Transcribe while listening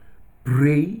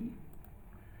Pray,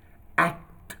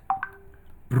 act,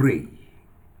 pray.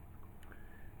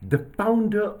 The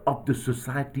founder of the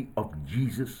Society of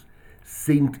Jesus,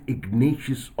 Saint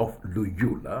Ignatius of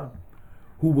Loyola,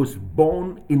 who was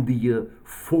born in the year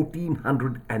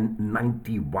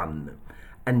 1491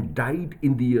 and died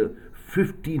in the year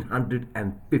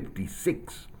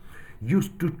 1556,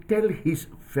 used to tell his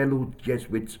fellow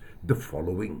Jesuits the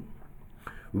following: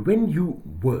 when you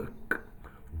work,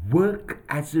 work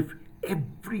as if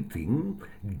everything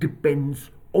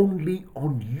depends only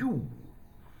on you.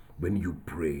 When you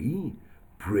pray,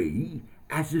 pray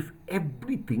as if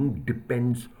everything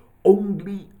depends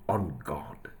only on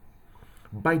God.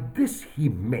 By this he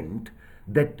meant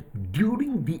that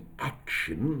during the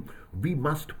action we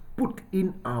must put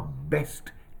in our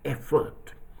best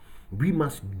effort. We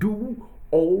must do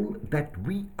all that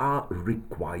we are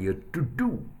required to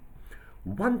do.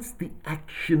 Once the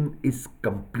action is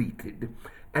completed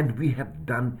and we have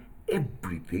done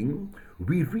everything,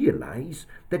 we realize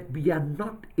that we are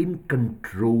not in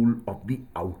control of the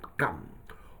outcome.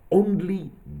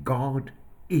 Only God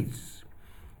is.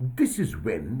 This is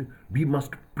when we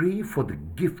must pray for the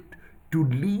gift to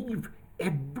leave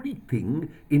everything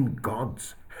in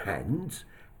God's hands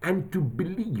and to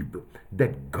believe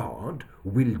that God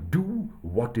will do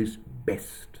what is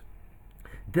best.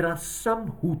 There are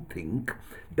some who think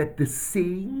that the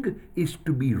saying is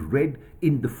to be read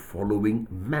in the following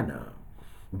manner: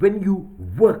 when you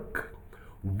work,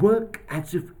 work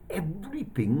as if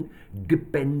everything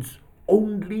depends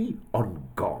only on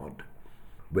God.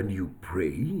 When you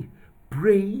pray,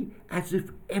 pray as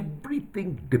if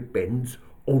everything depends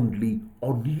only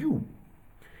on you.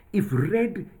 If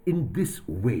read in this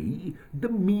way, the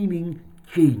meaning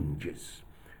changes.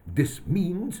 This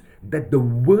means that the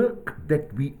work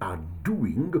that we are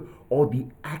doing or the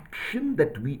action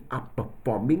that we are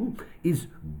performing is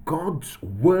God's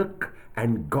work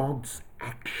and God's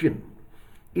action.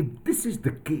 If this is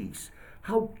the case,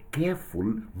 how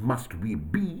careful must we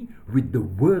be with the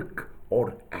work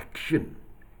or action?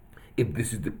 If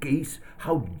this is the case,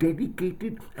 how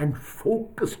dedicated and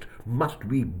focused must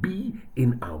we be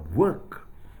in our work?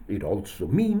 It also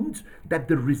means that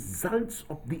the results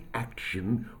of the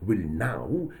action will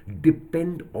now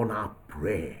depend on our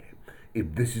prayer.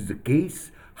 If this is the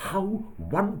case, how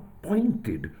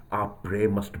one-pointed our prayer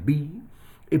must be.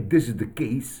 If this is the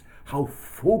case, how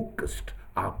focused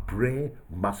our prayer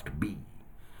must be.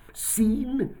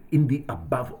 Seen in the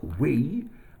above way,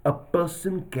 a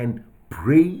person can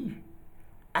pray,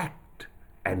 act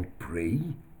and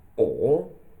pray, or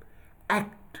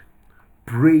act,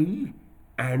 pray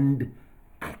and